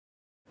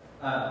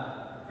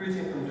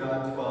Preaching from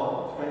John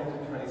 12, 20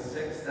 through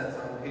 26, that's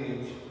on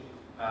page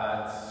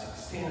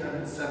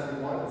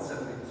 1671 and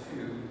 72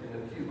 in the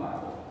Pew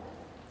Bible.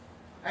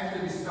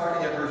 Actually,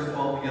 starting at verse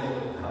 12 to get a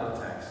little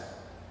context.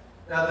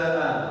 Now,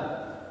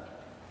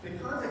 the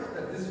context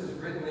that this was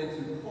written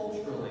into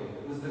culturally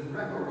was the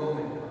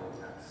Greco-Roman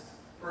context,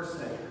 first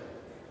century.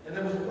 And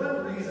there was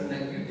one reason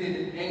that you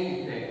did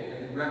anything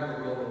in the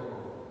Greco-Roman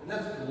world, and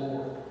that's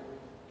glory.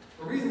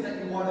 The reason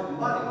that you wanted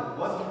money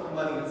wasn't for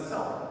money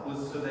itself. It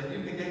was so that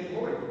you could get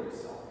glory for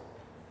yourself.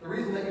 The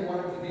reason that you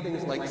wanted to be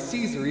things like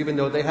Caesar, even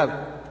though they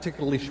have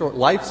particularly short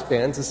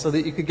lifespans, is so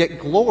that you could get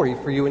glory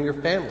for you and your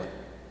family.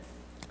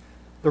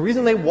 The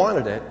reason they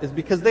wanted it is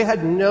because they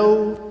had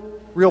no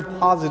real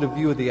positive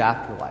view of the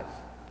afterlife.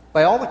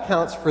 By all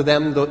accounts, for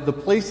them, the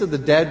place of the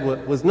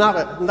dead was not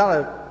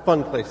a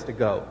fun place to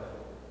go.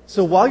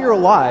 So while you're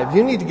alive,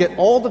 you need to get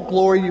all the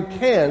glory you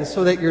can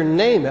so that your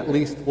name at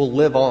least will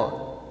live on.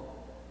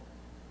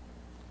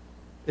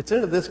 It's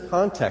into this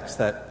context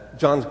that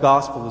John's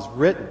gospel is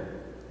written,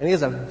 and he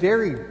has a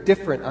very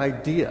different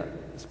idea,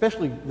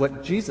 especially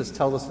what Jesus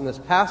tells us in this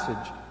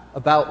passage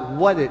about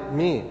what it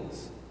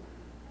means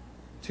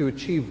to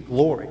achieve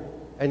glory.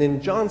 And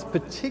in John's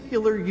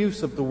particular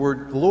use of the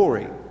word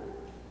glory,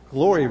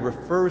 glory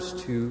refers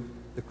to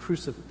the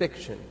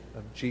crucifixion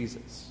of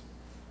Jesus.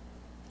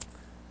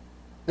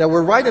 Now,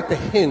 we're right at the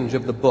hinge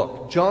of the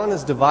book. John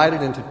is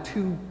divided into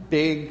two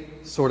big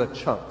sort of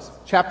chunks.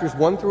 Chapters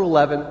 1 through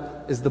 11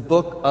 is the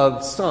book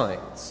of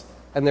signs,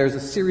 and there's a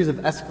series of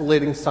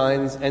escalating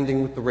signs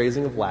ending with the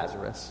raising of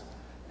Lazarus.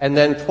 And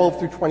then 12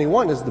 through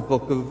 21 is the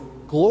book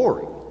of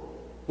glory,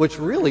 which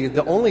really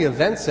the only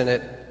events in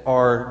it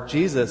are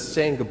Jesus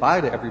saying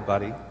goodbye to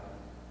everybody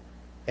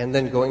and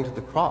then going to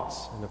the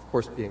cross and, of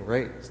course, being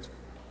raised.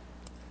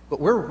 But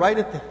we're right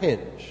at the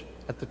hinge,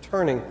 at the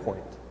turning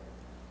point,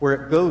 where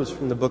it goes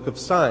from the book of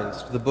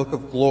signs to the book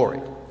of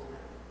glory.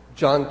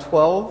 John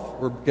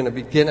 12, we're going to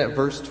begin at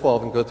verse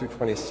 12 and go through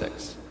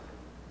 26.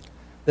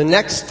 The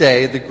next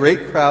day, the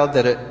great crowd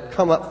that had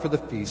come up for the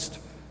feast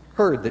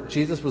heard that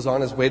Jesus was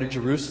on his way to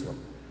Jerusalem.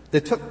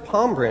 They took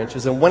palm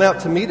branches and went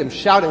out to meet him,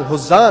 shouting,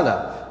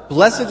 "Hosanna!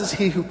 Blessed is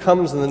he who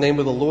comes in the name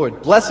of the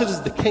Lord. Blessed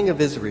is the King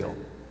of Israel."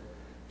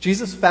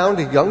 Jesus found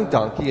a young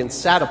donkey and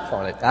sat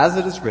upon it, as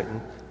it is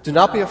written, "Do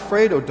not be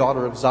afraid, O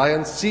daughter of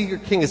Zion. See, your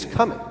king is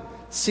coming,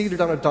 seated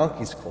on a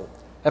donkey's colt."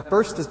 At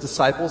first, his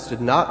disciples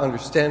did not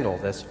understand all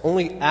this.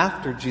 Only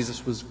after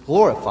Jesus was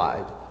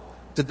glorified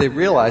did they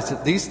realize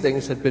that these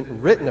things had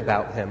been written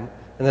about him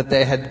and that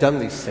they had done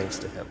these things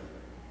to him.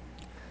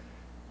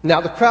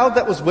 Now, the crowd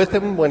that was with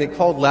him when he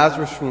called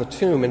Lazarus from the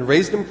tomb and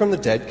raised him from the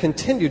dead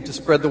continued to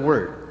spread the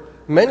word.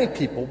 Many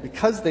people,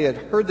 because they had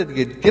heard that he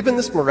had given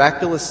this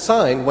miraculous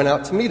sign, went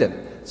out to meet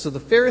him. So the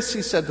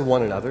Pharisees said to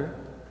one another,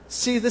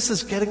 "See, this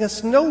is getting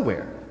us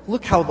nowhere.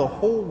 Look how the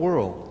whole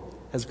world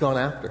has gone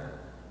after him."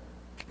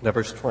 Now,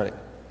 verse 20.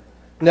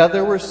 Now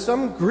there were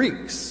some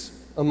Greeks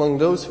among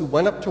those who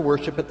went up to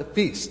worship at the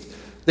feast.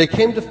 They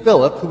came to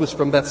Philip, who was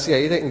from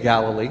Bethsaida in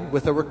Galilee,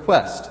 with a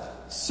request.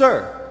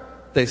 "Sir,"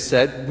 they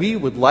said, "we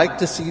would like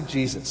to see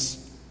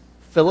Jesus."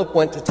 Philip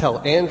went to tell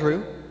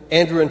Andrew.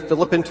 Andrew and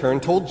Philip in turn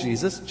told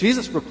Jesus.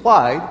 Jesus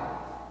replied,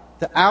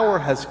 "The hour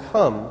has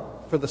come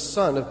for the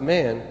Son of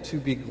Man to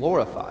be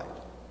glorified.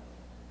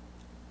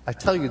 I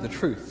tell you the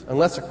truth,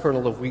 unless a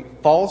kernel of wheat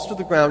falls to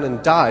the ground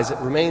and dies, it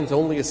remains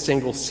only a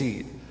single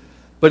seed.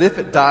 But if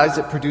it dies,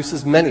 it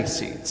produces many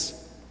seeds.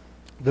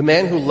 The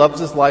man who loves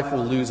his life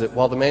will lose it,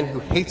 while the man who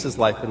hates his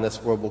life in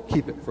this world will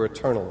keep it for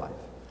eternal life.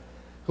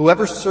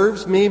 Whoever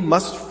serves me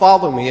must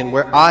follow me, and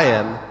where I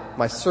am,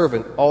 my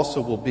servant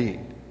also will be.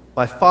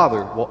 My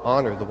Father will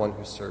honor the one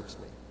who serves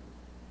me."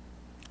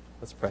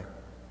 Let's pray.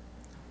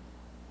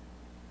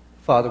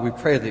 Father, we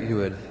pray that you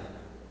would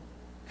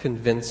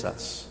convince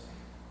us.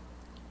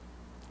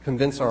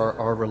 Convince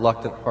our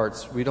reluctant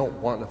hearts we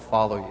don't want to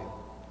follow you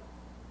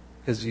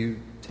because you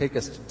take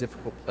us to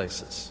difficult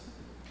places.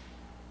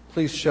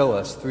 Please show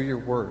us through your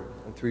word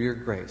and through your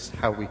grace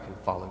how we can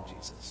follow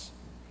Jesus.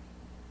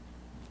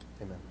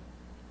 Amen.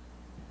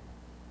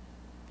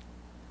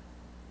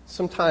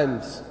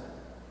 Sometimes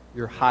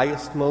your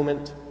highest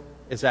moment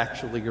is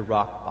actually your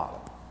rock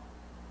bottom.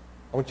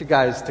 I want you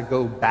guys to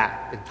go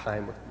back in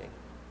time with me.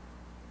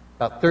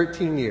 About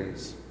 13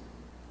 years,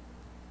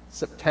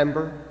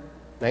 September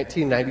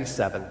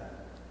 1997,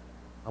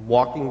 I'm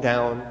walking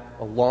down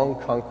a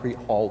long concrete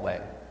hallway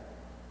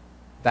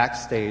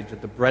backstage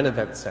at the Bren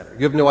Event Center.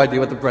 You have no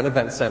idea what the Bren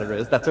Event Center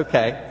is. That's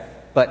okay.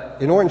 But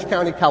in Orange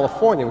County,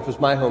 California, which was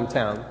my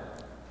hometown,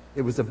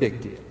 it was a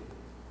big deal.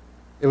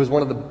 It was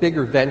one of the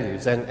bigger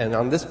venues. And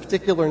on this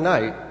particular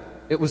night,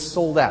 it was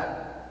sold out.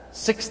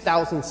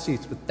 6,000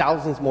 seats with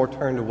thousands more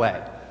turned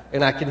away.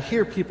 And I could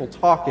hear people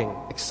talking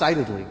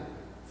excitedly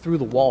through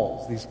the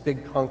walls, these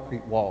big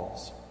concrete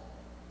walls.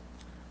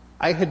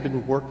 I had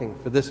been working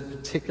for this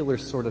particular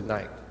sort of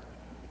night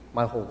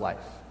my whole life.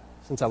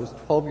 Since I was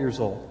 12 years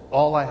old,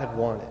 all I had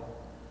wanted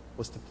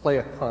was to play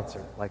a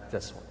concert like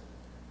this one.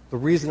 The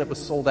reason it was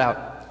sold out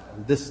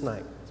on this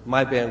night is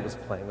my band was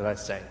playing that I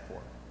sang for.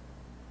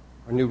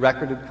 Our new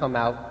record had come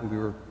out, and we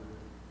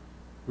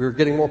were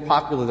getting more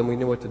popular than we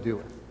knew what to do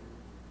with.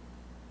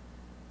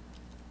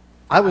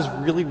 I was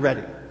really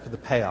ready for the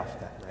payoff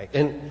that night.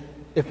 And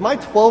if my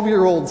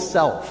 12-year-old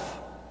self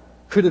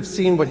could have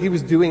seen what he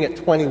was doing at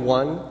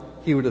 21,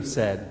 he would have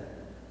said,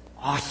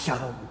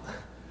 "Awesome.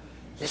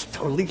 It's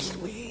totally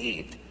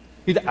sweet."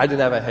 I didn't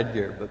have a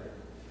headgear, but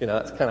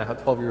that's kind of how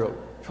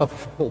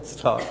 12-year-olds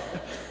talk.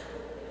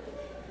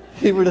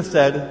 He would have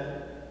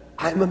said,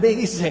 "I'm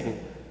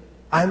amazing.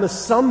 I'm a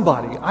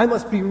somebody. I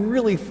must be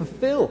really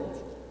fulfilled."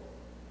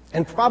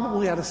 And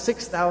probably out of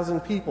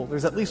 6,000 people,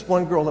 there's at least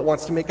one girl that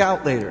wants to make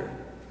out later.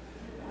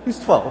 Who's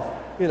 12,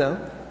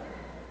 That's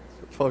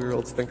what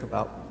 12-year-olds think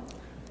about.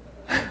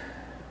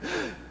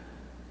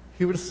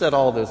 He would have said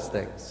all those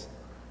things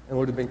and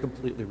would have been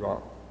completely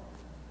wrong.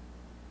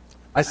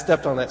 I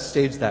stepped on that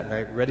stage that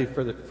night ready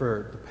for the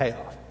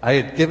payoff. I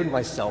had given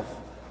myself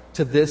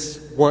to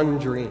this one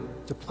dream,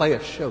 to play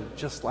a show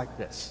just like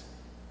this.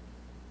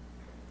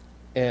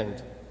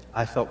 And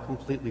I felt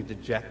completely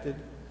dejected,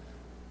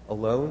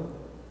 alone,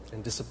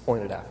 and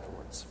disappointed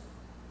afterwards.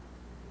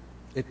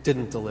 It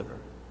didn't deliver.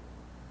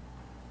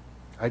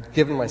 I'd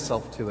given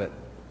myself to it,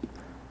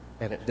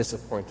 and it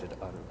disappointed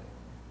utterly.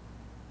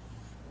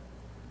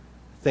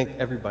 I think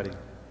everybody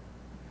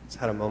has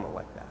had a moment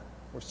like that,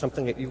 where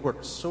something that you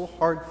worked so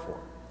hard for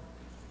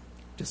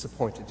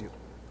disappointed you.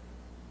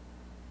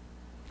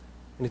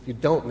 And if you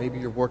don't, maybe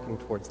you're working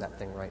towards that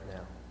thing right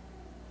now.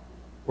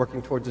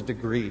 Working towards a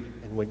degree,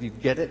 and when you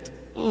get it,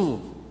 I'm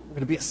going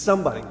to be a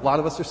somebody. A lot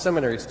of us are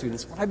seminary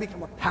students. When I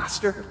become a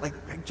pastor like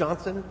Greg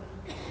Johnson,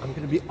 I'm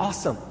going to be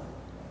awesome.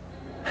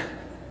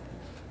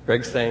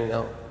 Greg's saying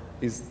no.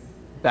 He's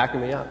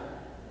backing me up.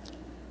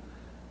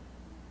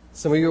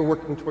 Some of you are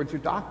working towards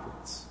your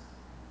doctorates.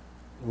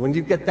 When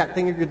you get that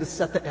thing, you're going to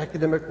set the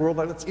academic world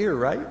on its ear,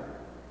 right?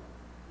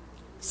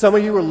 Some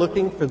of you are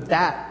looking for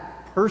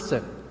that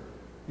person,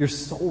 your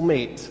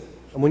soulmate.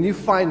 And when you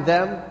find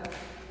them,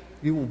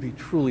 you will be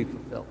truly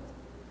fulfilled.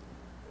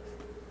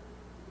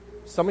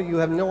 Some of you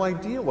have no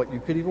idea what you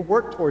could even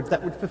work towards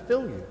that would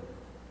fulfill you.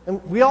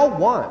 And we all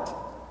want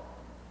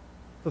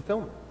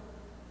fulfillment.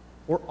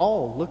 We're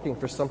all looking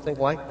for something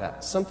like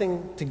that,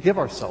 something to give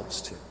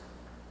ourselves to.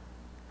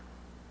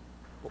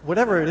 But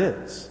whatever it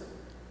is,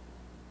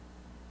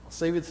 I'll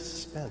save you the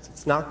suspense.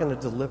 It's not going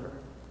to deliver,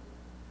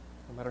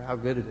 no matter how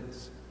good it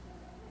is.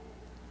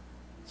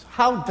 So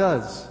how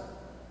does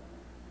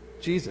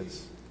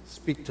Jesus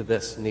speak to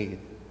this need?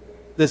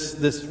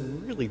 This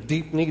really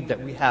deep need that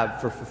we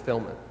have for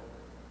fulfillment.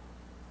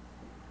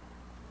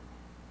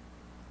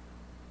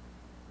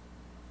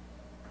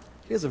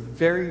 He has a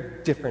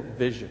very different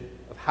vision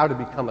of how to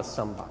become a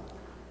somebody.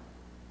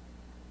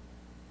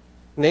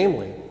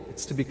 Namely,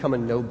 it's to become a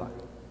nobody.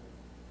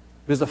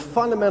 There's a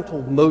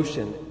fundamental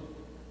motion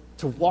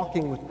to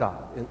walking with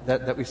God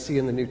that we see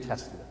in the New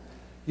Testament.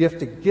 You have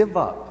to give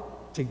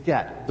up to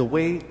get. The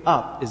way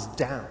up is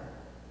down.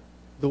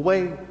 The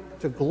way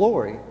to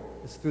glory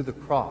is through the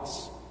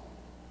cross.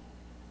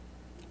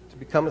 To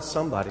become a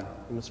somebody,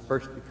 you must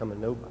first become a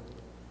nobody.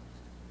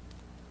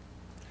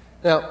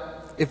 Now,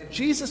 if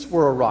Jesus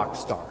were a rock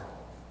star,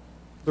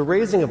 the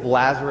raising of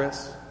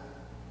Lazarus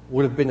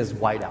would have been his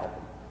White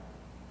Album.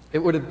 It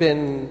would have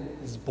been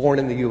his Born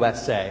in the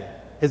USA,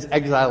 his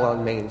Exile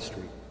on Main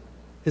Street,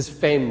 his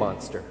Fame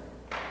Monster.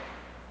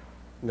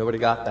 Nobody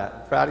got that.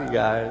 I'm proud of you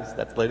guys.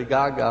 That's Lady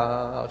Gaga.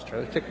 I was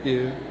trying to trick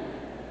you.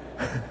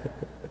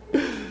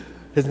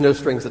 His No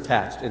Strings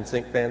Attached.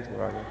 NSYNC fans,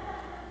 where are you?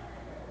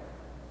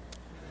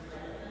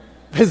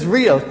 His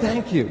Rio,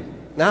 thank you.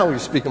 Now you're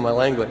speaking my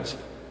language.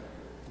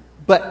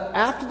 But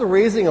after the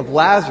raising of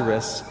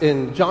Lazarus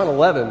in John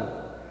 11,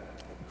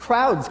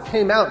 crowds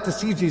came out to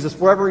see Jesus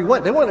wherever he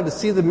went. They wanted to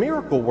see the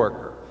miracle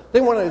worker.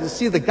 They wanted to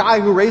see the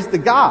guy who raised the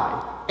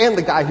guy and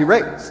the guy he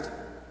raised.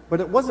 But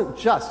it wasn't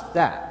just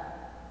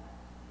that.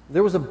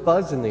 There was a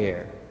buzz in the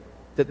air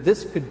that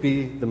this could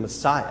be the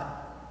Messiah.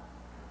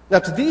 Now,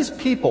 to these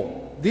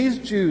people, these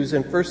Jews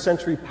in first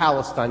century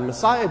Palestine,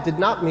 Messiah did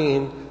not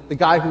mean the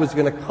guy who was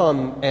going to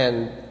come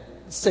and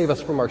save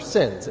us from our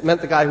sins. It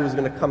meant the guy who was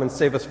going to come and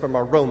save us from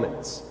our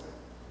Romans.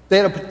 They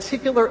had a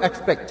particular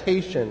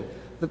expectation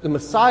that the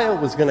Messiah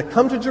was going to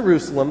come to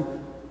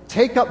Jerusalem,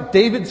 take up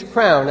David's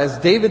crown as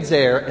David's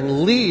heir,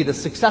 and lead a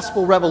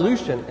successful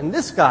revolution. And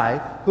this guy,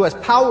 who has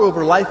power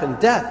over life and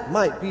death,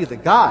 might be the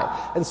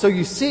guy. And so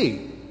you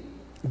see,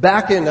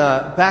 back in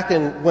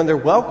when they're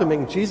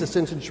welcoming Jesus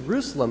into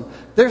Jerusalem,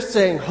 they're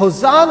saying,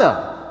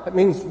 "Hosanna!" That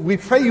means we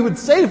pray you would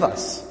save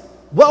us.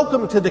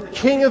 Welcome to the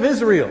King of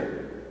Israel.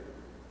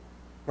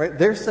 Right?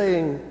 They're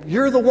saying,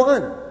 "You're the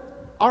one.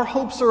 Our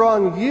hopes are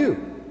on you."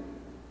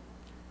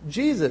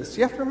 Jesus,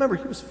 you have to remember,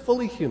 he was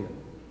fully human.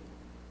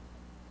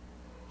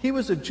 He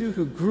was a Jew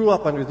who grew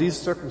up under these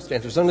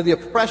circumstances, under the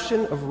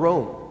oppression of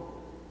Rome,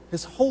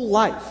 his whole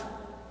life.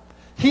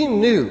 He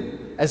knew,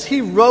 as he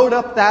rode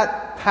up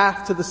that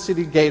path to the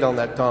city gate on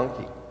that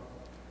donkey,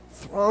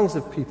 throngs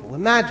of people,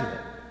 imagine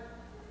it.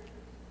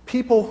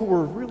 People who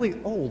were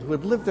really old, who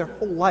had lived their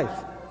whole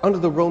life under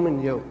the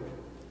Roman yoke.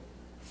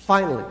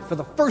 Finally, for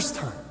the first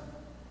time,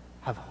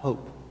 have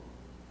hope.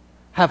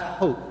 Have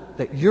hope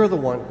that you're the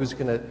one who's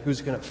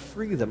gonna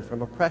free them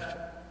from oppression.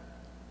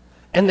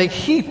 And they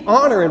heap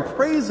honor and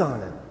praise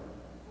on him.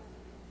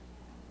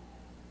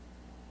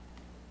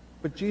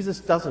 But Jesus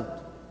doesn't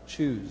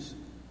choose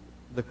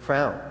the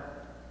crown.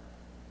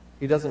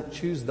 He doesn't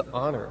choose the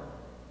honor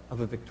of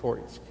a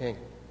victorious king.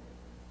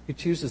 He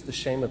chooses the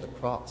shame of the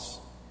cross.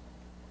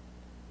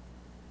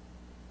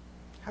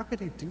 How could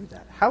he do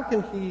that? How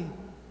can he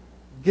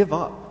give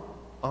up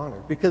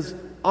honor? Because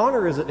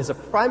honor is a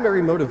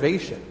primary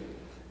motivation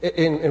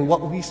in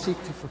what we seek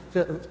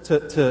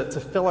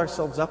to fill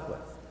ourselves up with.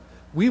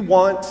 We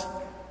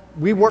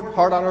work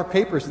hard on our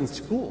papers in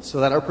school so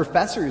that our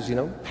professors,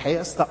 pay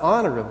us the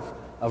honor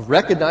of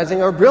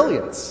recognizing our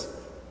brilliance.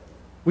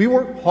 We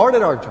work hard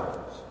at our jobs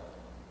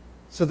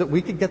so that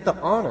we could get the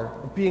honor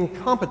of being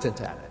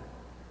competent at it.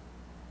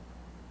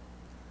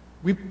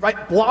 We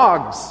write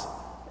blogs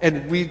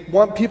and we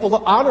want people to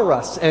honor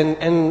us and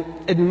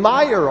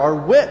admire our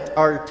wit,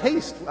 our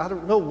taste. I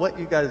don't know what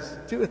you guys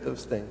do with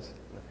those things.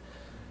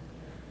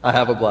 I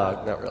have a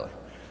blog, not really.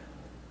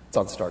 It's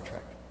on Star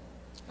Trek.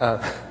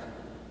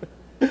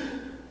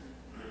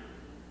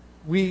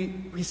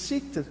 We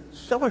seek to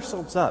fill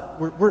ourselves up.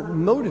 We're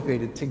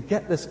motivated to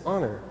get this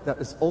honor that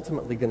is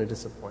ultimately going to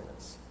disappoint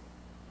us.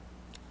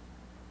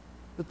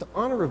 But the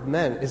honor of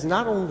men is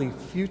not only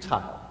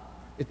futile.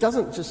 It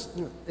doesn't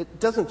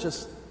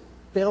just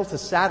fail to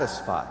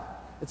satisfy.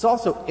 It's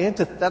also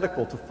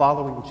antithetical to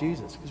following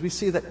Jesus, because we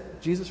see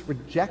that Jesus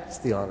rejects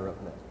the honor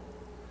of men.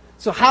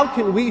 So how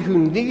can we who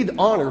need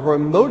honor, who are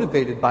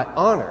motivated by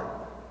honor,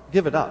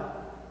 give it up?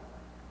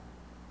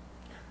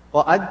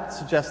 Well, I'd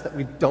suggest that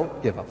we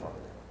don't give up honor.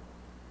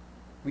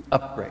 We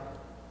upgrade.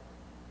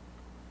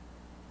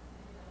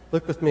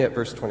 Look with me at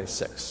verse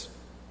 26.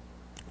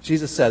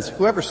 Jesus says,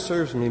 "Whoever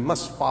serves me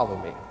must follow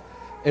me,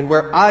 and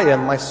where I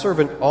am, my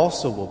servant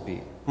also will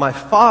be. My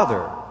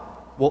Father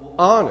will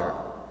honor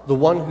the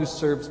one who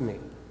serves me."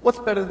 What's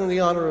better than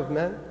the honor of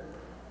men?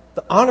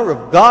 The honor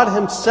of God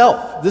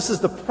himself. This is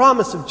the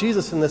promise of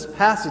Jesus in this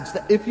passage,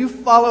 that if you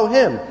follow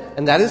him,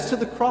 and that is to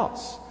the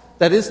cross,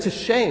 that is to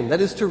shame, that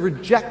is to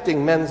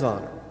rejecting men's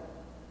honor,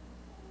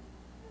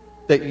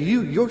 that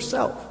you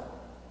yourself,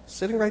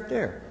 sitting right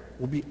there,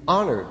 will be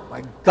honored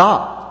by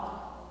God.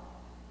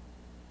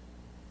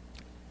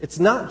 It's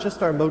not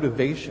just our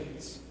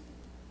motivations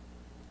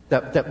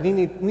that we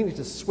need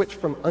to switch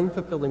from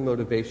unfulfilling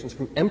motivations,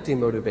 from empty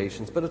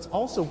motivations, but it's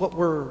also what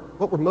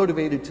we're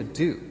motivated to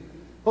do,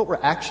 what we're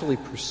actually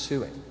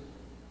pursuing.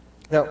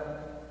 Now,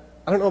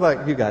 I don't know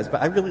about you guys,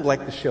 but I really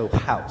like the show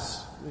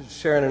House.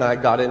 Sharon and I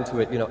got into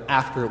it,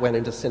 after it went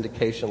into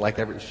syndication, like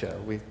every show.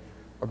 We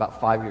were about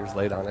 5 years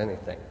late on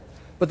anything.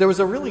 But there was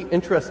a really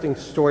interesting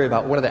story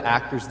about one of the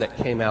actors that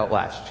came out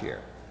last year.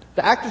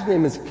 The actor's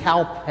name is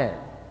Kal Penn,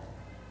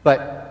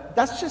 but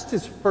that's just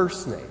his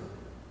first name.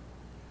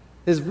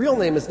 His real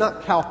name is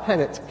not Kal Penn,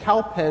 it's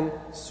Kalpen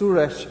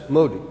Suresh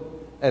Modi.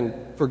 And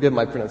forgive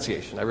my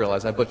pronunciation, I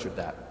realize I butchered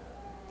that.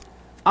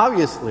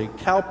 Obviously,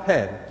 Kal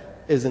Penn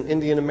is an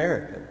Indian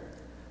American,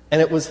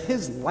 and it was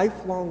his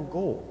lifelong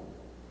goal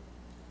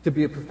to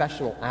be a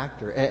professional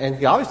actor. And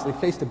he obviously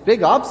faced a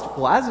big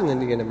obstacle as an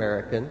Indian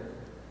American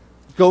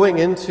going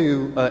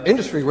into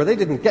industry where they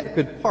didn't get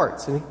good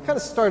parts. And he kind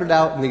of started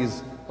out in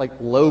these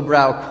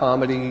lowbrow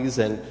comedies,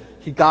 and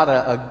he got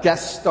a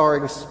guest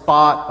starring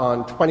spot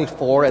on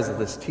 24 as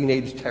this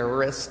teenage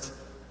terrorist.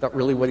 Not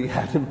really what he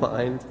had in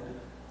mind.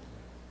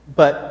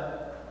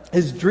 But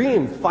his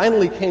dream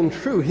finally came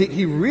true.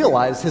 He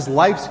realized his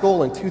life's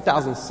goal in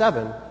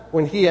 2007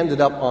 when he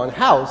ended up on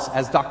House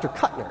as Dr.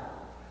 Kuttner.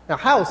 Now,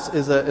 House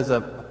is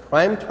a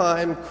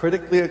primetime,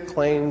 critically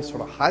acclaimed,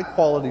 sort of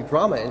high-quality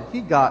drama, and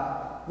he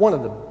got one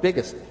of the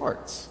biggest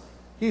parts.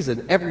 He's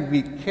an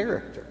every-week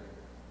character.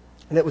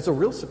 And it was a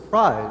real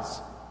surprise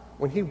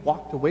when he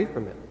walked away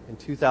from it in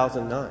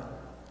 2009.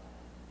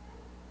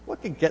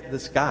 What could get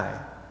this guy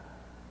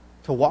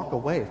to walk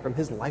away from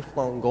his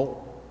lifelong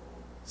goal?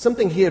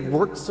 Something he had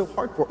worked so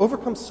hard for,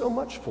 overcome so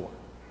much for.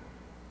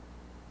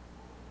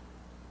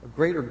 A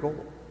greater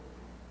goal.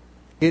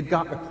 He had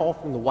gotten a call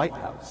from the White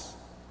House.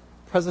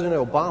 President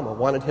Obama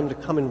wanted him to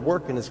come and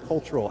work in his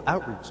cultural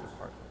outreach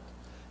department.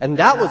 And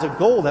that was a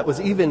goal that was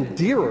even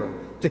dearer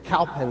to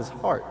Kal Penn's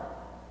heart.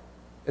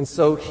 And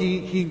so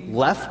he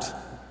left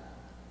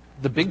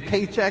the big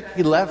paycheck.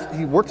 He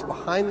works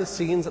behind the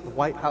scenes at the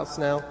White House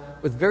now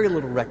with very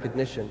little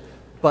recognition.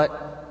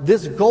 But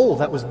this goal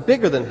that was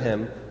bigger than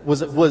him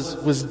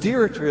was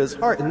dearer to his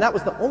heart, and that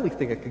was the only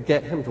thing that could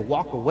get him to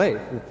walk away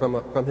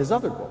from his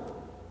other goal.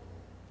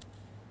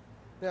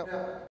 Now,